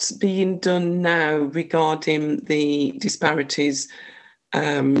what's being done now regarding the disparities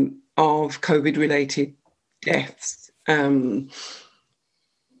of COVID-related deaths in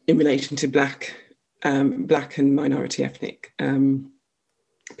relation to Black and minority ethnic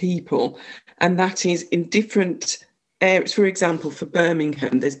people, and that is in different areas. For example, for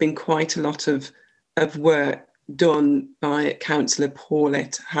Birmingham, there's been quite a lot of work done by Councillor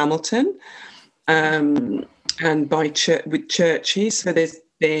Paulette Hamilton. And with churches. So there's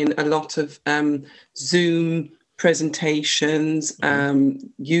been a lot of Zoom presentations,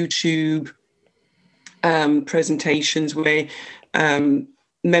 YouTube presentations where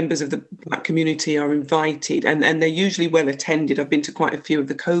members of the Black community are invited, and they're usually well attended. I've been to quite a few of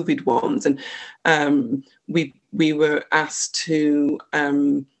the COVID ones, and we were asked to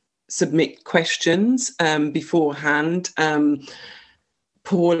submit questions beforehand.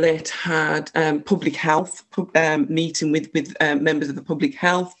 Paulette had public health meeting with members of the public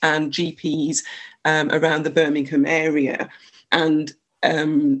health and GPs around the Birmingham area, and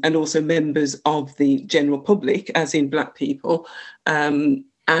also members of the general public, as in Black people,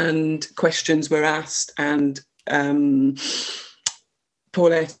 and questions were asked. And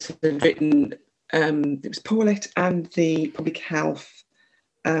Paulette had written, it was Paulette and the public health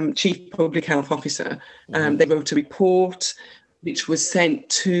chief public health officer. They wrote a report which was sent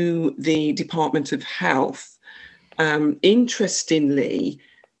to the Department of Health. Interestingly,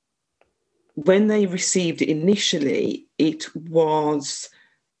 when they received it initially,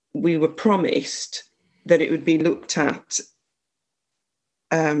 we were promised that it would be looked at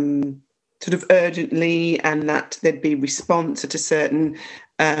sort of urgently, and that there'd be response at a certain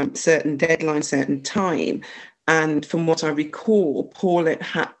deadline, certain time. And from what I recall, Paulette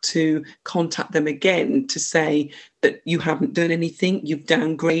had to contact them again to say that you haven't done anything, you've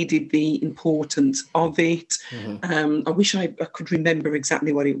downgraded the importance of it. I wish I could remember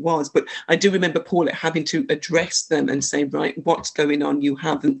exactly what it was, but I do remember Paulette having to address them and say, right, what's going on? You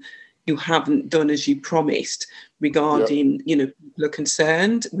haven't done as you promised regarding, people are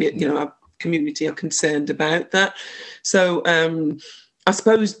concerned, our community are concerned about that. So I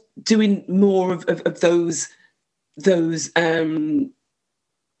suppose doing more of those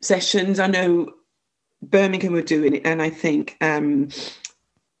sessions. I know Birmingham were doing it, and I think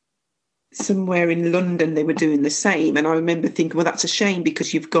somewhere in London they were doing the same. And I remember thinking, well, that's a shame,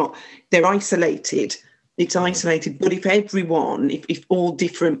 because they're isolated. It's isolated. But if everyone, if all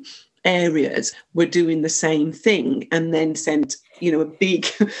different areas were doing the same thing, and then sent, a big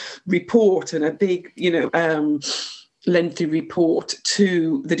report and a big, lengthy report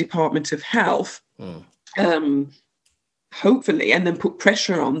to the Department of Health, hopefully, and then put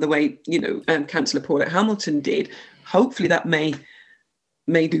pressure on the way, Councillor Paulette Hamilton did, hopefully that may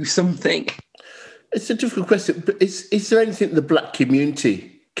do something. It's a difficult question, but is there anything the Black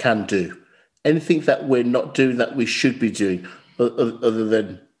community can do? Anything that we're not doing that we should be doing, other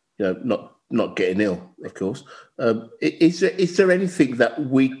than, not getting ill, of course? Is there anything that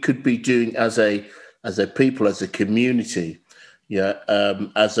we could be doing as a people, as a community,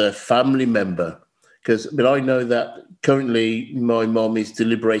 as a family member? Because I know that currently my mom is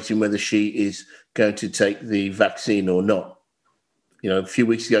deliberating whether she is going to take the vaccine or not. A few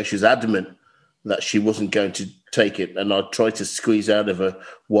weeks ago, she was adamant that she wasn't going to take it. And I tried to squeeze out of her,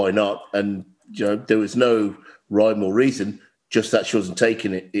 why not? And, there was no rhyme or reason, just that she wasn't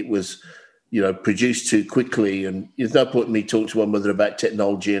taking it. It was, produced too quickly. And there's no point in me talking to my mother about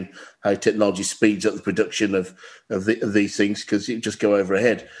technology and how technology speeds up the production of these things, because it just go over her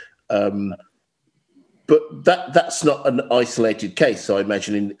head. But that's not an isolated case. So I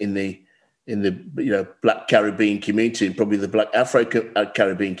imagine in the Black Caribbean community, and probably the Black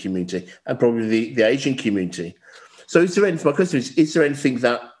Afro-Caribbean community, and probably the Asian community. So my question is there anything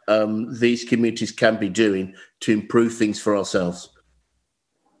that these communities can be doing to improve things for ourselves?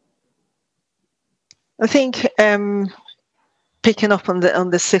 I think picking up on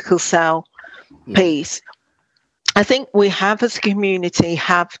the sickle cell piece, I think we have as a community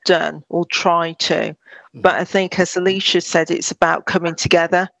have done or tried to, but I think as Elicia said, it's about coming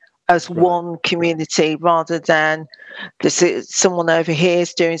together as one community rather than someone over here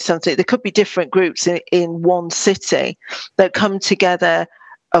is doing something. There could be different groups in one city that come together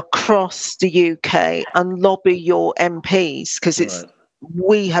across the UK and lobby your MPs, because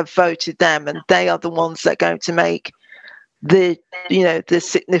we have voted them and they are the ones that are going to make the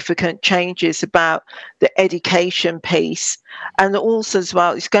significant changes about the education piece. And also as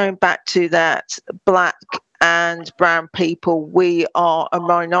well, it's going back to that black and brown people, we are a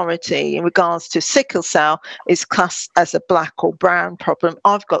minority in regards to sickle cell is classed as a black or brown problem.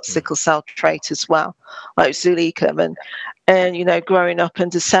 I've got sickle cell trait as well, like Zuleika, and growing up in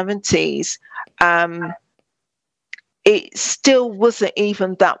the 70s, it still wasn't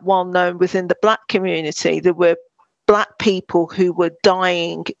even that well known within the black community. There were black people who were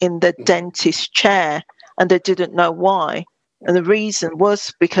dying in the dentist chair and they didn't know why. And the reason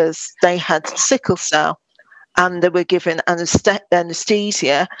was because they had sickle cell and they were given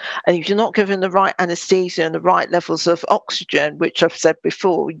anesthesia. And if you're not given the right anesthesia and the right levels of oxygen, which I've said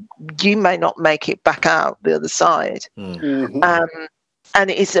before, you may not make it back out the other side. And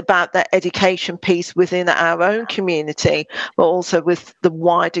it is about that education piece within our own community, but also with the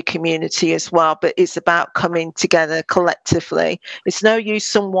wider community as well. But it's about coming together collectively. It's no use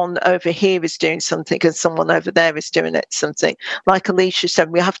someone over here is doing something and someone over there is doing something. Like Elicia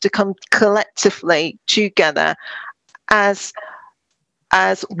said, we have to come collectively together as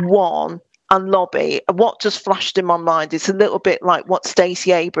one and lobby. What just flashed in my mind is a little bit like what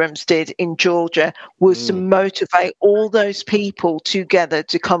Stacey Abrams did in Georgia, was to motivate all those people together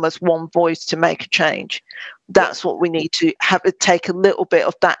to come as one voice to make a change. That's what we need to take a little bit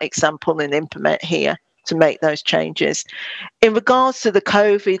of that example and implement here to make those changes. In regards to the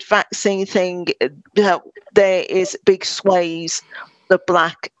COVID vaccine thing, there is big swathes the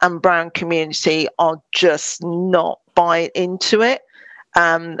black and brown community are just not buying into it.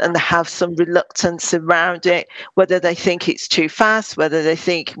 And have some reluctance around it, whether they think it's too fast, whether they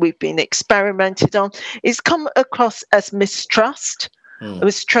think we've been experimented on. It's come across as mistrust of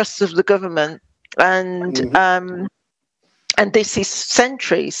the government, and this is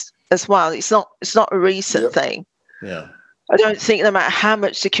centuries as well. It's not a recent thing. Yeah. I don't think no matter how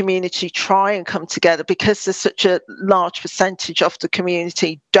much the community try and come together, because there's such a large percentage of the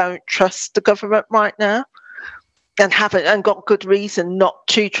community don't trust the government right now. And haven't and got good reason not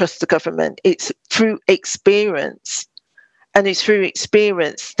to trust the government. It's through experience, and it's through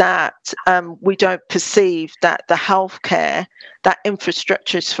experience that we don't perceive that the healthcare, that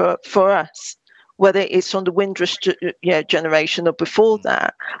infrastructure is for us. Whether it's from the Windrush generation or before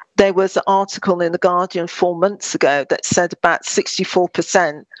that, there was an article in the Guardian 4 months ago that said about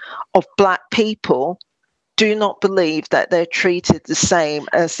 64% of black people do not believe that they're treated the same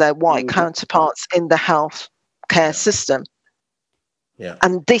as their white counterparts in the health care system.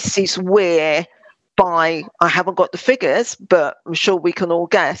 And this is where, I haven't got the figures, but I'm sure we can all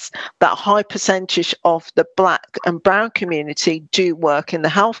guess that a high percentage of the black and brown community do work in the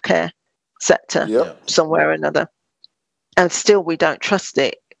healthcare sector somewhere or another, and still we don't trust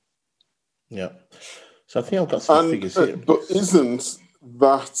it. So I think I've got some figures here. But isn't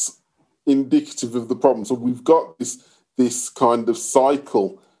that indicative of the problem? So we've got this kind of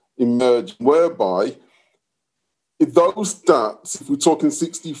cycle emerging whereby if those stats, if we're talking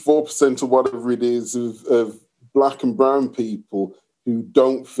 64% or whatever it is of black and brown people who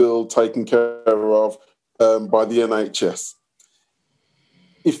don't feel taken care of by the NHS,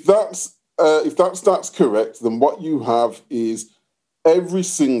 if that's correct, then what you have is every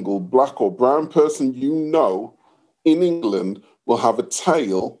single black or brown person in England will have a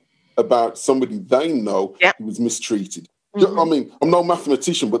tale about somebody they know who was mistreated. I mean, I'm no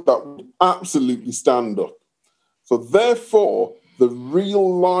mathematician, but that would absolutely stand up. So therefore, the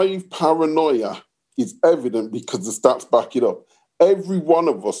real live paranoia is evident because the stats back it up. Every one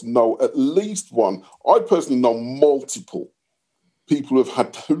of us know at least one. I personally know multiple people who have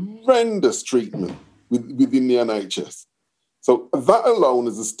had horrendous treatment within the NHS. So that alone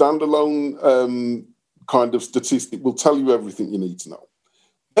as a standalone kind of statistic will tell you everything you need to know.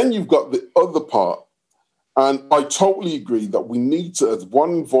 Then you've got the other part. And I totally agree that we need to, as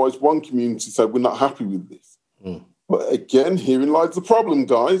one voice, one community, say we're not happy with this. But again, herein lies the problem,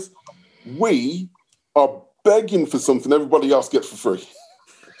 guys. We are begging for something everybody else gets for free.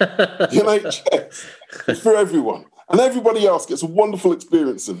 The NHS is for everyone. And everybody else gets a wonderful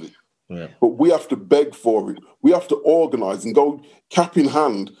experience of it. Yeah. But we have to beg for it. We have to organise and go cap in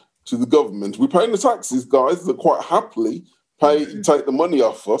hand to the government. We're paying the taxes, guys, that quite happily take the money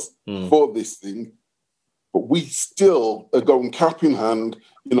off us for this thing. But we still are going cap in hand,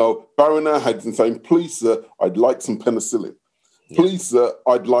 bowing our heads and saying, please, sir, I'd like some penicillin. Please, sir,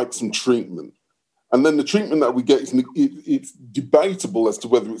 I'd like some treatment. And then the treatment that we get, it's debatable as to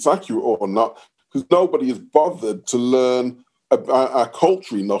whether it's accurate or not, because nobody has bothered to learn about our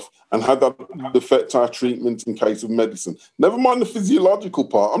culture enough and how that would affect our treatment in case of medicine. Never mind the physiological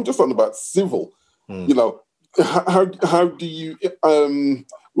part. I'm just on about civil. How do you,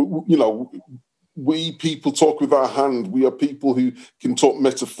 we people talk with our hand. We are people who can talk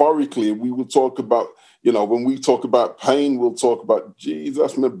metaphorically, and we will talk about, when we talk about pain, we'll talk about,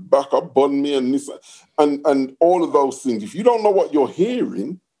 Jesus, my back up, bun me, and this, and all of those things. If you don't know what you're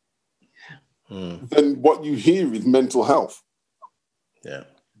hearing, then what you hear is mental health. Yeah.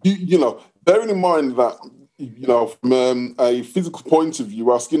 Bearing in mind that, from a physical point of view,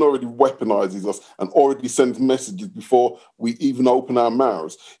 our skin already weaponizes us and already sends messages before we even open our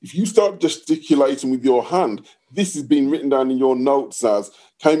mouths. If you start gesticulating with your hand, this has been written down in your notes as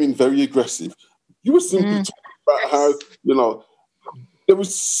came in very aggressive. You were simply talking about how, there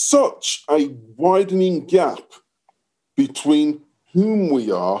was such a widening gap between whom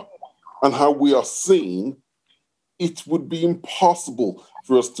we are and how we are seen. It would be impossible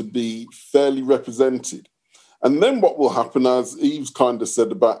for us to be fairly represented. And then what will happen, as Eve's kind of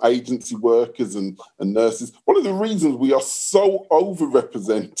said about agency workers and nurses, one of the reasons we are so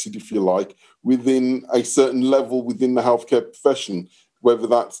overrepresented, if you like, within a certain level within the healthcare profession, whether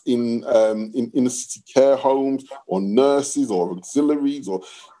that's in inner city care homes or nurses or auxiliaries,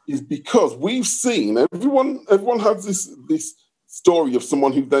 is because we've seen everyone has this story of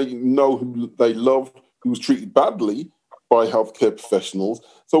someone who they know, who they love, who was treated badly by healthcare professionals.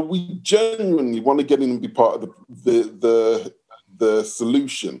 So we genuinely want to get in and be part of the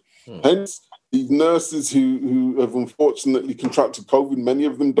solution. Hence, these nurses who have unfortunately contracted COVID, many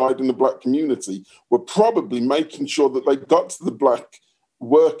of them died in the Black community, were probably making sure that they got to the Black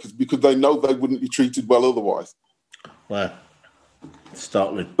workers because they know they wouldn't be treated well otherwise. Wow.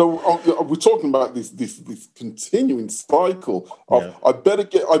 Startling. So we're talking about this continuing cycle of I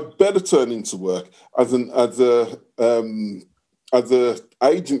better turn into work as a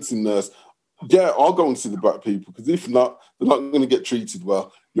agency nurse. Yeah, I'll go and see the Black people, because if not, they're not going to get treated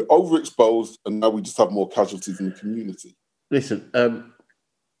well. You're overexposed, and now we just have more casualties in the community. Listen, I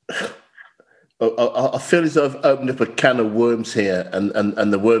feel as though I've opened up a can of worms here,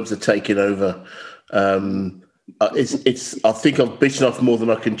 and the worms are taking over. I think I've bitten off more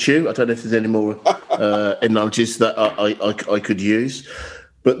than I can chew. I don't know if there's any more analogies that I could use,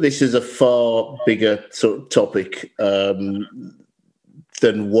 but this is a far bigger sort of topic than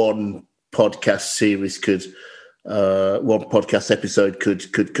one podcast series one podcast episode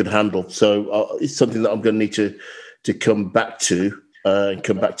could handle. So it's something that I'm going to need to come back to and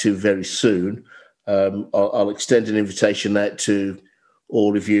come back to very soon. I'll extend an invitation out to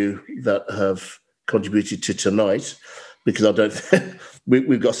all of you that have contributed to tonight, because I don't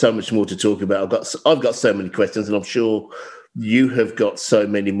we've got so much more to talk about. I've got so many questions, and I'm sure you have got so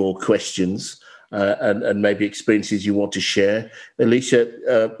many more questions and maybe experiences you want to share.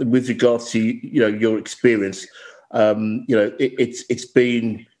 Elicia, with regards to your experience, it's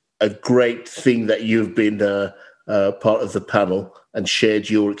been a great thing that you've been part of the panel and shared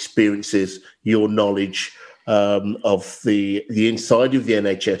your experiences, your knowledge of the inside of the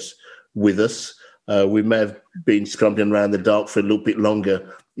NHS with us. We may have been scrambling around the dark for a little bit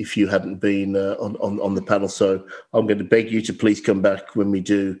longer if you hadn't been on the panel. So I'm going to beg you to please come back when we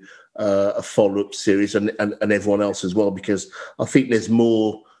do a follow-up series, and everyone else as well, because I think there's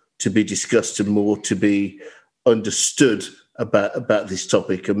more to be discussed and more to be understood about this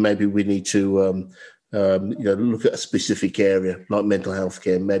topic. And maybe we need to look at a specific area like mental health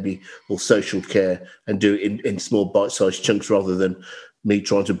care, maybe, or social care, and do it in small bite-sized chunks rather than me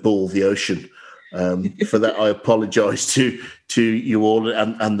trying to boil the ocean. For that, I apologise to you all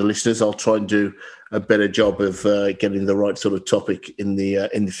and the listeners. I'll try and do a better job of getting the right sort of topic in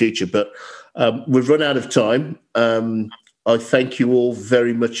the future. But we've run out of time. I thank you all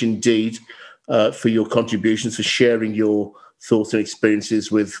very much indeed for your contributions, for sharing your thoughts and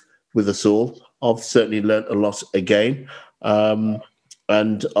experiences with us all. I've certainly learnt a lot again,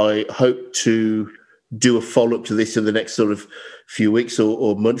 and I hope to do a follow-up to this in the next sort of few weeks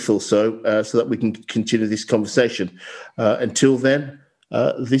or month or so that we can continue this conversation. Until then,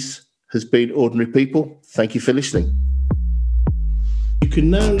 this has been Ordinary People. Thank you for listening. You can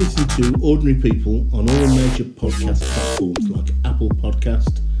now listen to Ordinary People on all major podcast platforms like Apple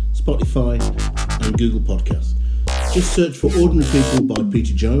Podcast, Spotify and Google Podcast. Just search for Ordinary People by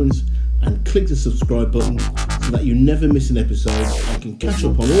Peter Jones and click the subscribe button so that you never miss an episode and can catch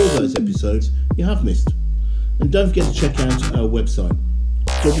up on all those episodes you have missed. And don't forget to check out our website,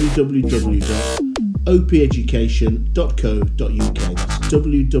 www.opeducation.co.uk. That's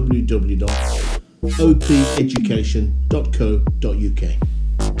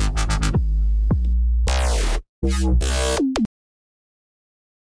www.opeducation.co.uk.